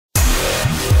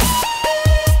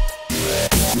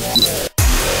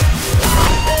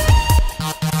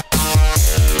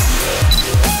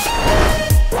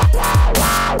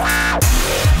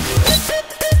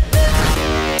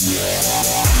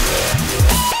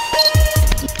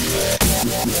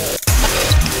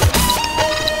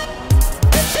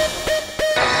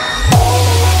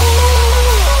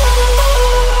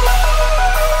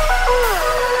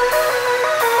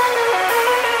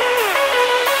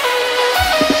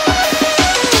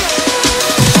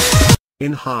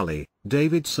in Harley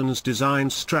Davidson's design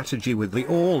strategy with the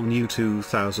all-new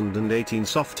 2018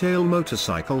 Softail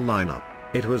motorcycle lineup.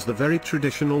 It was the very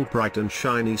traditional bright and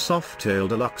shiny Softail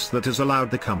Deluxe that has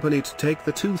allowed the company to take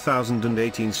the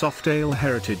 2018 Softail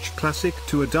Heritage Classic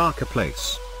to a darker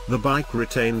place. The bike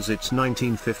retains its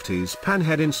 1950s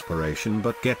Panhead inspiration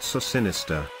but gets a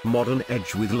sinister, modern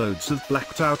edge with loads of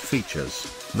blacked-out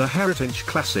features. The Heritage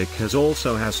Classic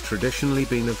has traditionally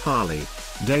been of Harley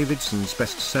Davidson's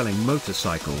best-selling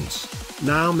motorcycles,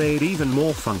 now made even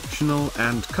more functional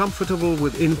and comfortable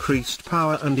with increased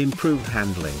power and improved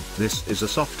handling. This is a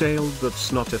Softail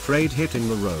that's not afraid hitting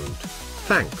the road.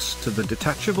 Thanks to the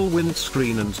detachable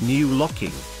windscreen and new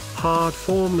locking,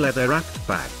 hard-form leather-wrapped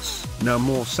bags. No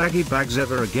more saggy bags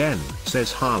ever again,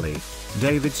 says Harley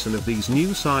Davidson of these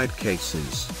new side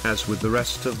cases. As with the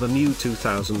rest of the new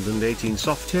 2018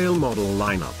 Softail model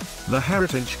lineup, the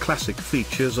Heritage Classic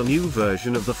features a new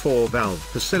version of the 4-valve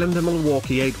per-cylinder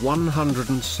Milwaukee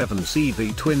 8107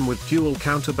 CV twin with dual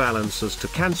counterbalancers to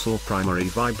cancel primary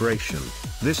vibration.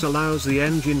 This allows the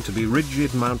engine to be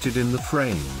rigid mounted in the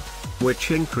frame,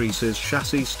 which increases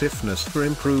chassis stiffness for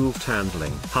improved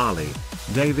handling. Harley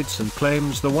Davidson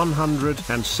claims the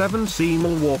 107C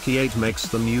Milwaukee 8 makes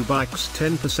the new bikes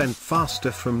 10%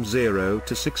 faster from 0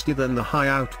 to 60 than the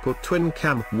high-output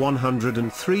twin-cam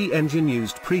 103 engine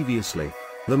used previously.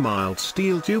 The mild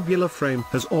steel tubular frame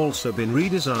has also been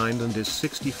redesigned and is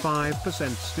 65%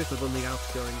 stiffer than the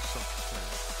outgoing Softail.